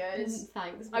very good.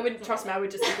 Thanks. I wouldn't trust me. I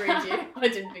would just agree with you. I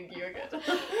didn't think you were good.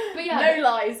 But yeah, no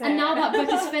lies here. And now that book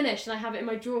is finished and I have it in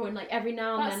my drawer, and like every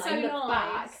now and That's then I so look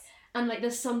back. And like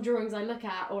there's some drawings I look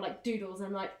at, or like doodles, and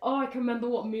I'm like, oh, I can remember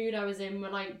what mood I was in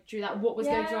when I drew that, what was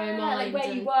going through my mind, like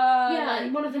where you were. Yeah,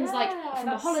 and one of them's like from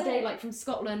a holiday, sick. like from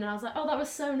Scotland, and I was like, oh, that was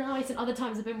so nice. And other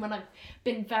times have been when I've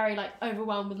been very like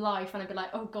overwhelmed with life, and I've been like,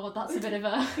 oh god, that's a bit of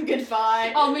a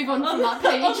goodbye. I'll move on from that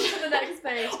page. On to the next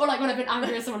page. Or like when I've been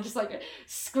angry at someone, just like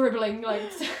scribbling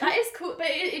like. That is cool, but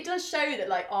it does show that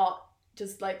like art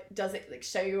just like does it like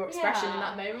show your expression in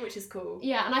that moment, which is cool.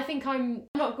 Yeah, and I think I'm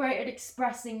not great at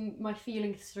expressing my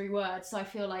feelings through words, so I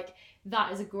feel like that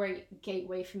is a great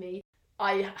gateway for me.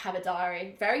 I have a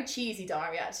diary, very cheesy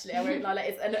diary actually. I won't lie,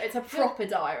 like, it's a proper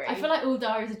diary. I feel like all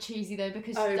diaries are cheesy though,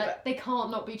 because they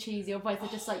can't not be cheesy, otherwise they're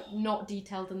just like not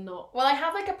detailed and not. Well, I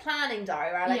have like a planning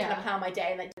diary where I like kind of plan my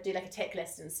day and like do like a tick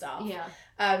list and stuff. Yeah.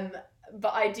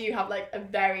 But I do have like a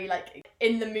very like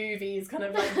in the movies kind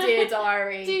of like dear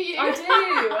diary. Do you? I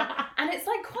do. And it's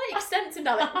like quite extensive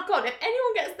now. Like, oh god, if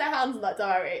anyone gets their hands on that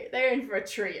diary, they're in for a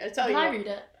treat. I tell you. Can I read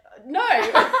it? No,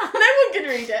 no one can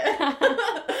read it.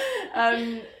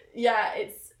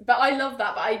 But I love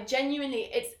that. But I genuinely,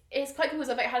 it's quite cool because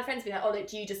I've like, had friends be like, oh, like,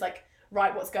 do you just like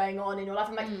write what's going on in your life?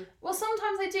 I'm like, well,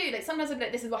 sometimes I do. Like sometimes I'll be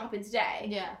like, this is what happened today.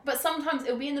 Yeah. But sometimes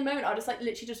it'll be in the moment. I'll just like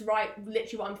literally just write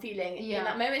literally what I'm feeling in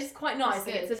that moment. It's quite nice.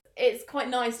 Like, it's quite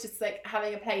nice just like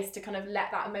having a place to kind of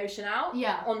let that emotion out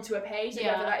onto a page. Like,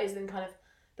 whether that is in kind of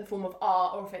the form of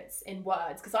art or if it's in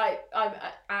words, because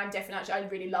I'm definitely actually I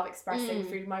really love expressing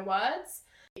through my words.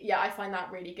 Yeah, I find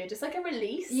that really good, just like a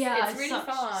release. Yeah, it's really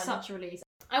fun. Such a release.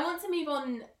 I want to move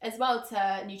on as well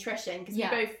to nutrition, because we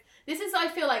both, this is I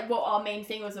feel like what our main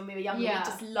thing was when we were younger. We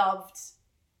just loved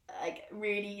like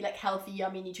really like healthy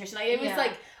yummy nutrition. Like it was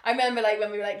like, I remember like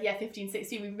when we were like 15,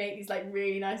 16, we'd make these like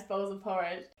really nice bowls of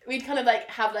porridge. We'd kind of like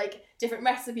have like different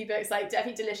recipe books, like I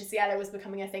think Delicious Yellow was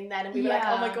becoming a thing then, and we were like,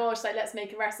 oh my gosh, like let's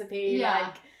make a recipe,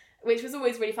 like, which was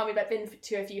always really fun. We'd like been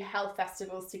to a few health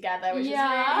festivals together, which was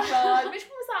really fun. Which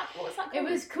one was that? What was that called?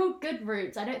 It was called Good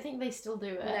Roots. I don't think they still do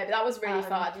it. No, but that was really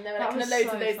fun. And there were like kind of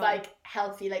loads of those like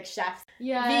healthy like chefs.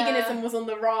 Yeah. Veganism was on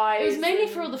the rise. It was mainly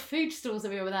for all the food stalls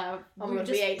that we were there. Oh my god,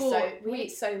 we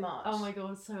ate so much. Oh my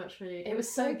god, so much food. It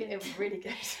was so good. It was really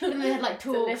good. And they had like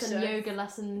talks and yoga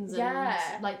lessons and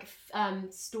like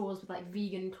stores with like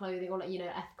vegan clothing or like, you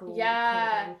know, ethical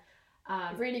clothing.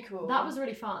 Really cool. That was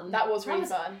really fun. That was really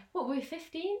fun. What, were we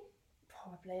 15?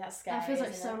 Probably. That's scary. That feels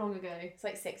like so long ago. It's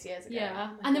like 6 years ago. Yeah.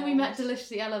 And then we met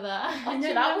Delicious Ella there. I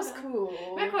know, that was cool.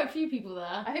 We had quite a few people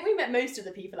there. I think we met most of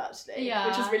the people actually. Yeah.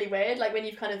 Which is really weird. Like when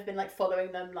you've kind of been like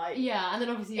following them like. Yeah, and then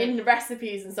obviously in the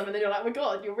recipes and stuff, and then you're like, oh my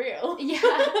god, you're real. Yeah.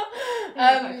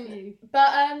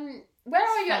 Where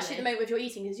are you actually at the moment with your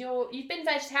eating? Because you've been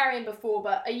vegetarian before,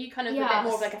 but are you kind of a bit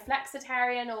more of like a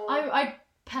flexitarian or? I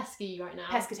pesky right now.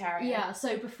 Pescatarian. Yeah,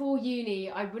 so before uni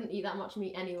I wouldn't eat that much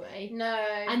meat anyway. No.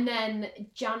 And then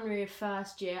January of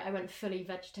first year I went fully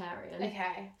vegetarian.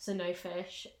 Okay. So no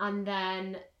fish. And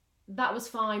then that was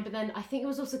fine, but then I think it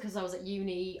was also because I was at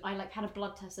uni. I like had a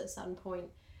blood test at a certain point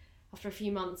after a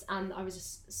few months, and I was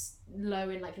just low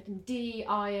in like vitamin D,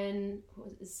 iron,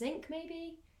 zinc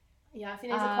maybe. Yeah, I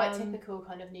think those are quite typical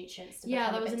kind of nutrients to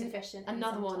become a bit deficient.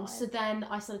 Another one. So then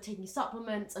I started taking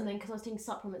supplements, and then because I was taking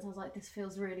supplements, I was like, this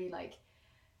feels really like,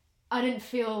 I didn't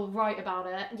feel right about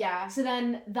it. Yeah. So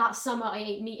then that summer I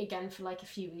ate meat again for like a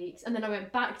few weeks, and then I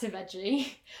went back to veggie.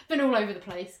 Been all over the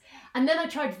place. And then I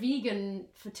tried vegan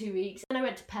for 2 weeks, and I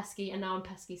went to pesky, and now I'm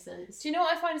pesky since. Do you know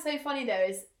what I find so funny though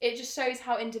is it just shows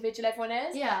how individual everyone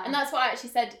is. Yeah. And that's what I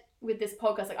actually said with this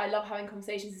podcast. Like I love having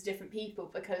conversations with different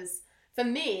people, because for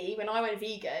me, when I went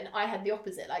vegan, I had the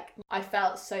opposite. Like, I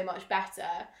felt so much better.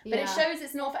 But it shows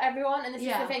it's not for everyone. And this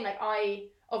is the thing. Like, I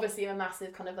obviously am a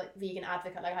massive kind of, like, vegan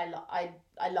advocate. Like,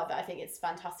 I love it. I think it's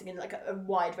fantastic in, like, a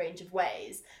wide range of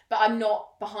ways. But I'm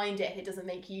not behind it if it doesn't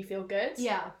make you feel good.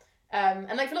 Yeah.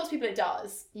 And, like, for lots of people it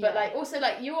does. But, like, also,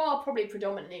 like, you are probably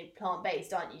predominantly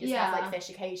plant-based, aren't you? You just have, like, fish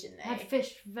occasionally. I had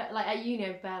fish, like, at uni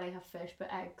I barely have fish, but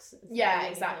eggs. Yeah,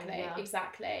 exactly.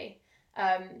 Exactly.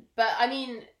 But I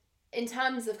mean, in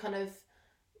terms of kind of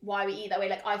why we eat that way,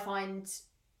 like I find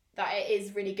that it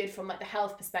is really good from like the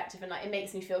health perspective, and like it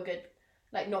makes me feel good,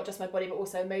 like not just my body but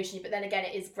also emotionally. But then again,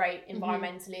 it is great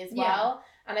environmentally as well.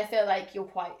 And I feel like you're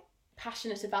quite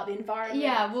passionate about the environment.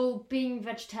 Yeah, well, being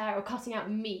vegetarian or cutting out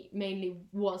meat mainly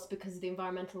was because of the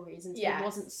environmental reasons. It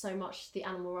wasn't so much the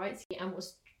animal rights, and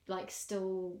was like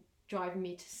still driving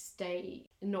me to stay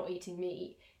not eating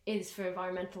meat is for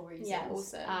environmental reasons. Yeah,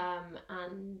 also.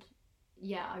 And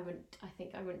yeah, I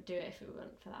think I wouldn't do it if it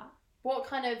weren't for that. What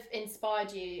kind of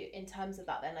inspired you in terms of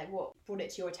that then? Like what brought it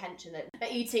to your attention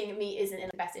that eating meat isn't in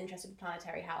the best interest of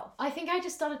planetary health? I think I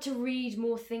just started to read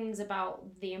more things about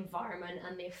the environment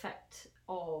and the effect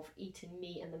of eating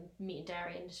meat and the meat and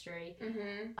dairy industry.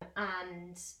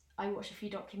 And I watched a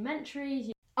few documentaries.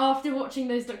 After watching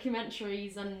those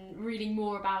documentaries and reading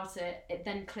more about it, it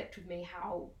then clicked with me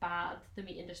how bad the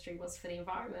meat industry was for the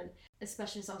environment,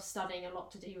 especially as I was studying a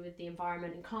lot to do with the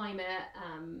environment and climate.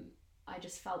 I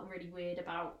just felt really weird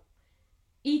about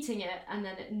eating it and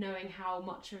then knowing how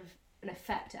much of an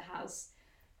effect it has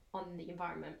on the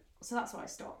environment. So that's why I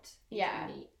stopped eating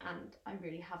meat, and I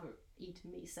really haven't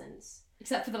eaten meat since.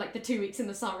 Except for the 2 weeks in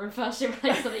the summer and first year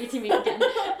when I started eating meat again.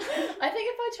 I think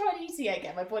if I tried eating it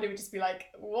again, my body would just be like,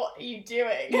 what are you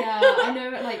doing? Yeah, I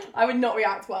know, I would not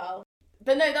react well.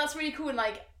 But no, that's really cool, and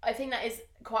I think that is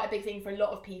quite a big thing for a lot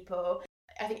of people.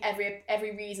 I think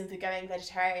every reason for going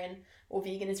vegetarian or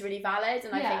vegan is really valid,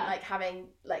 and I think having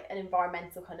an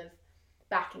environmental kind of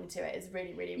backing to it is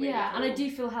really, really, really cool. And I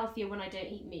do feel healthier when I don't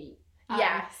eat meat.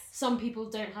 Yes. Some people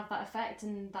don't have that effect,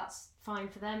 and that's fine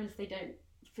for them. If they don't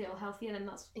feel healthier, then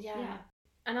that's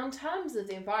And in terms of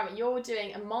the environment, you're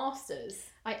doing a master's.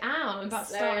 I am. I'm about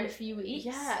to start in a few weeks.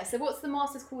 Yeah. So what's the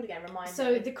master's called again? Remind me.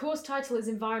 So the course title is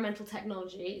Environmental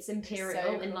Technology. It's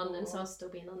Imperial in London, so I'll still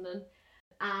be in London.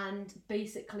 And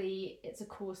basically, it's a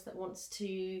course that wants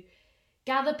to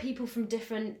gather people from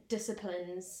different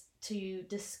disciplines to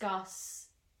discuss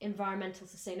environmental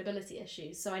sustainability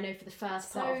issues. So I know for the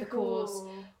first part of the course,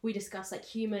 we discuss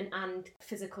human and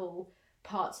physical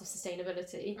parts of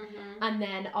sustainability, and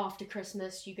then after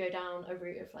Christmas you go down a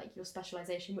route of your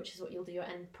specialisation, which is what you'll do your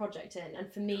end project in.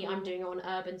 And for me, I'm doing it on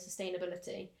urban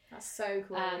sustainability. That's so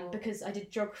cool. Because I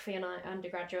did geography and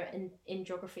undergraduate in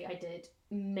geography I did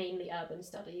mainly urban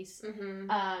studies,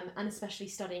 and especially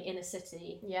studying in a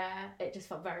city, it just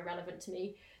felt very relevant to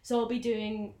me. So I'll be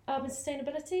doing urban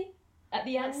sustainability at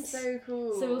the end. That's so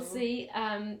cool. So we'll see.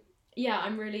 I'm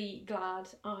really glad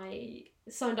I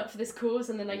signed up for this course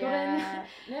and then I got in.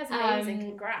 That's amazing.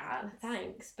 Congrats.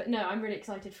 Thanks. But no, I'm really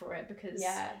excited for it because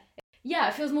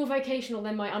it feels more vocational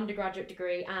than my undergraduate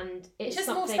degree, and it's just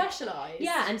something more specialised.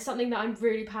 Yeah, and something that I'm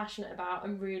really passionate about,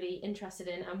 I'm really interested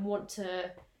in and want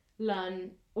to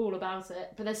learn all about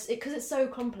it. But because it's so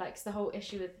complex, the whole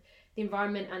issue with the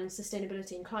environment and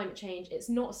sustainability and climate change, it's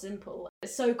not simple.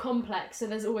 It's so complex, so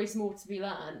there's always more to be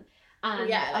learned.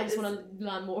 And I just want to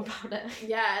learn more about it.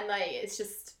 Yeah, and it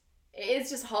is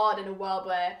just hard in a world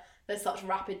where there's such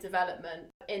rapid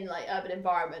development in urban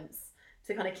environments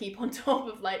to kind of keep on top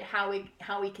of how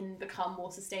we can become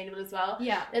more sustainable as well.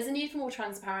 Yeah, there's a need for more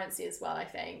transparency as well, I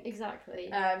think.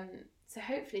 Exactly. So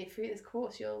hopefully through this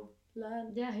course you'll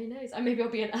learn. Yeah, who knows? Maybe I'll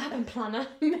be an urban planner.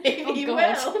 Maybe you will.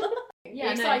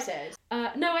 Yeah, You're excited?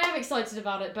 No, I am excited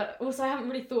about it, but also I haven't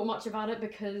really thought much about it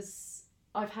because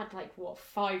I've had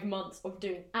 5 months of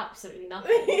doing absolutely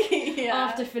nothing.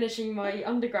 After finishing my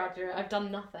undergraduate, I've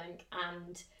done nothing,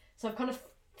 and so I've kind of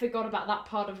forgot about that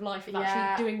part of life of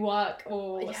actually doing work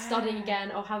or studying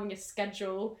again or having a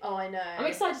schedule. Oh, I know. I'm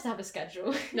excited to have a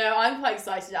schedule. No, I'm quite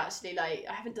excited actually. I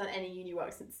haven't done any uni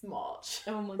work since March.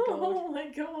 Oh my god. Oh my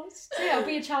gosh. So yeah, it'll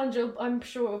be a challenge. I'm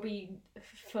sure it'll be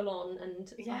full on,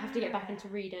 and I have to get back into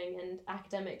reading and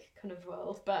academic kind of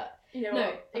world. But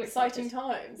exciting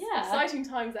times. Yeah, exciting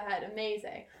times ahead.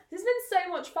 Amazing. This has been so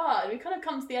much fun. We've kind of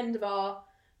come to the end of our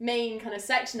main kind of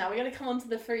section now. We're going to come on to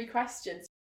the 3 questions.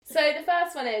 So the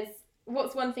first one is,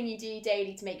 what's one thing you do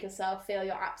daily to make yourself feel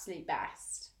your absolute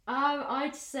best?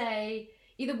 I'd say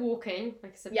either walking,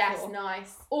 like I said before. Yes,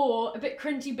 nice. Or a bit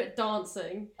cringy, but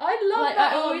dancing. I love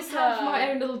that. I always have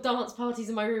my own little dance parties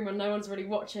in my room when no one's really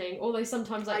watching. Although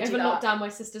sometimes, over lockdown, my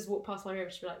sisters walk past my room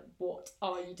and she'll be like, "What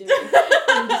are you doing?" And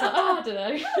I'm just like, "Oh, I don't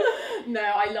know." No,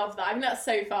 I love that. I mean, that's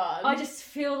so fun. I just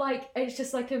feel like it's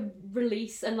just a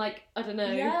release and I don't know,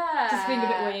 just being a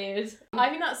bit weird. I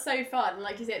think that's so fun.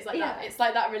 Like you say, it's that. It's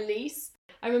like that release.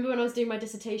 I remember when I was doing my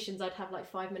dissertations, I'd have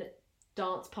 5-minute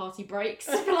dance party breaks.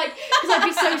 Because I'd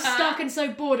be so stuck and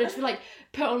so bored, I'd like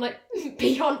put on like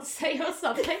Beyonce or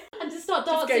something and just start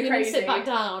dancing and then sit back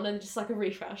down and just like a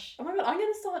refresh. Oh my god, I'm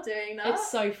going to start doing that.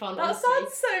 It's so fun, That honestly.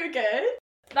 sounds so good.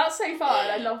 That's so fun.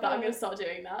 I love that. I'm going to start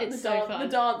doing that. It's so fun. The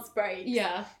dance breaks.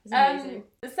 Yeah, it's amazing.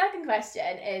 The second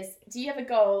question is, do you have a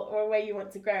goal or a way you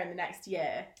want to grow in the next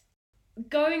year?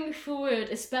 Going forward,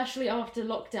 especially after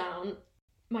lockdown,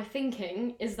 my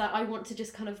thinking is that I want to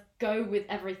just kind of go with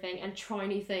everything and try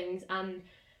new things and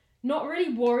not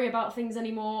really worry about things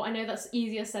anymore. I know that's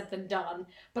easier said than done,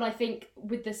 but I think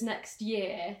with this next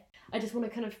year, I just want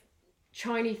to kind of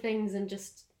try new things and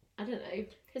just, I don't know,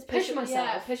 Just push myself.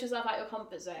 Yeah, push yourself out your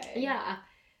comfort zone. Yeah.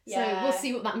 Yeah. So we'll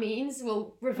see what that means.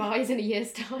 We'll revise in a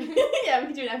year's time. Yeah, we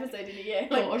can do an episode in a year.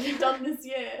 Like God. we've done this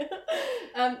year.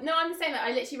 No, I'm the same. Like,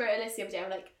 I literally wrote a list the other day of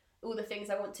like all the things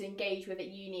I want to engage with at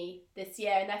uni this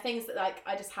year, and they're things that like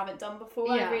I just haven't done before.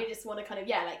 Yeah. I really just want to kind of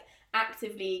like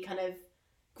actively kind of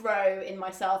grow in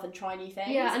myself and try new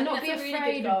things. Yeah, and I not think be that's a really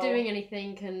afraid good of goal. doing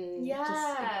anything and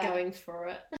just going for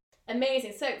it.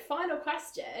 Amazing. So, final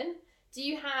question. Do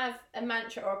you have a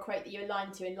mantra or a quote that you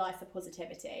align to in life for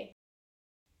positivity?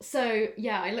 So,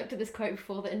 yeah, I looked at this quote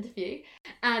before the interview,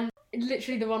 and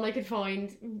literally the one I could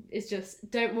find is just,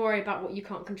 don't worry about what you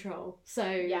can't control. So,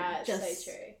 Yeah, it's just,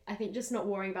 so true. I think just not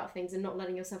worrying about things and not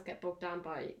letting yourself get bogged down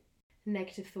by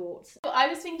negative thoughts. Well, I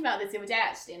was thinking about this the other day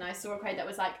actually, and I saw a quote that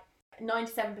was like,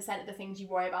 97% of the things you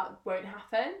worry about won't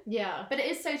happen. Yeah. But it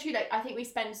is so true. Like, I think we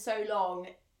spend so long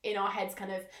in our heads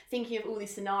kind of thinking of all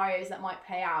these scenarios that might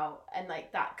play out, and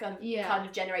like that kind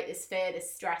of generate this fear,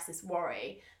 this stress, this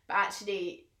worry. But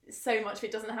actually, so much of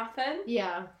it doesn't happen.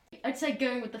 Yeah. I'd say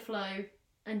going with the flow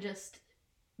and just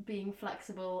being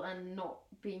flexible and not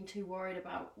being too worried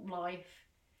about life.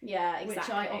 Yeah, exactly. Which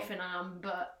I often am,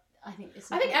 but I think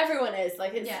I think everyone is.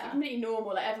 Like, it's Yeah. completely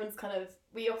normal. Like, everyone's kind of,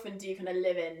 we often do kind of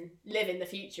live in the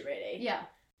future, really. Yeah.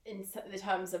 In the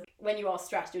terms of when you are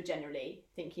stressed, you're generally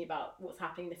thinking about what's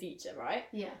happening in the future, right?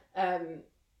 Yeah.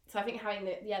 So I think having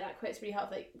that quote's really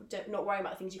helpful. Like, not worrying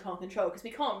about things you can't control, because we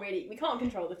can't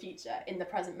control the future in the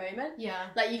present moment. Yeah.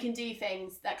 Like, you can do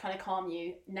things that kind of calm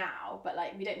you now, but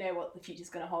like we don't know what the future's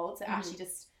going to hold. So actually,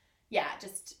 just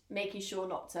making sure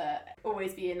not to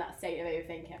always be in that state of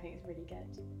overthinking, I think is really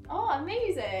good. Oh,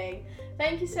 amazing!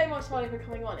 Thank you so much, Molly, for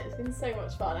coming on. It's been so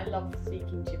much fun. I love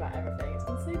speaking to you about everything. It's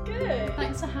been so good.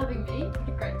 Thanks for having me. Had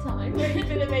a great time. No, you've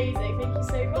been amazing. Thank you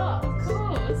so much. Of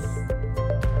course.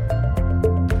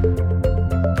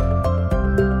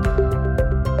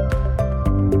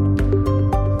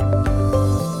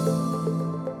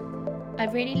 I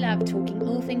really loved talking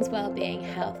all things well-being,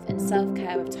 health and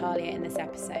self-care with Talia in this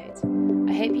episode.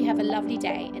 I hope you have a lovely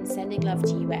day and sending love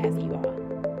to you wherever you are.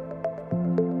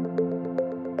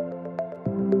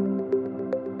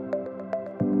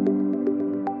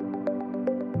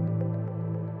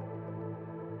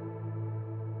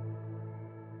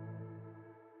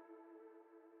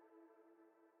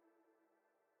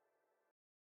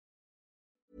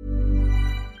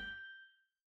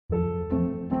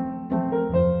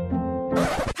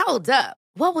 Hold up.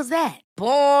 What was that?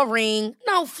 Boring.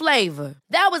 No flavor.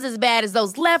 That was as bad as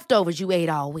those leftovers you ate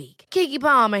all week. Keke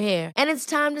Palmer here, and it's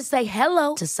time to say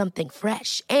hello to something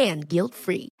fresh and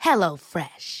guilt-free. Hello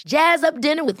Fresh. Jazz up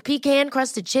dinner with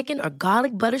pecan-crusted chicken or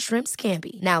garlic butter shrimp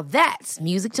scampi. Now that's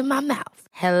music to my mouth.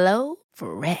 Hello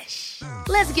Fresh.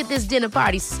 Let's get this dinner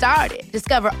party started.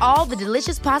 Discover all the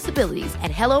delicious possibilities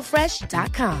at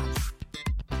hellofresh.com.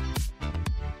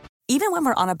 Even when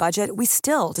we're on a budget, we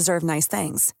still deserve nice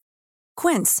things.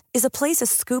 Quince is a place to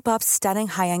scoop up stunning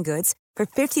high-end goods for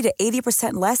 50 to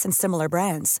 80% less than similar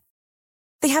brands.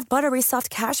 They have buttery soft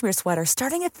cashmere sweaters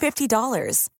starting at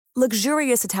 $50,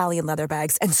 luxurious Italian leather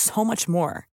bags, and so much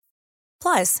more.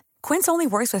 Plus, Quince only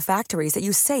works with factories that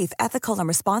use safe, ethical, and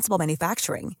responsible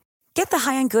manufacturing. Get the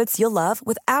high-end goods you'll love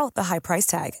without the high price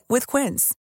tag with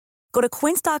Quince. Go to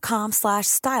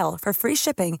quince.com/style for free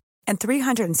shipping and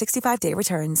 365-day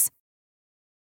returns.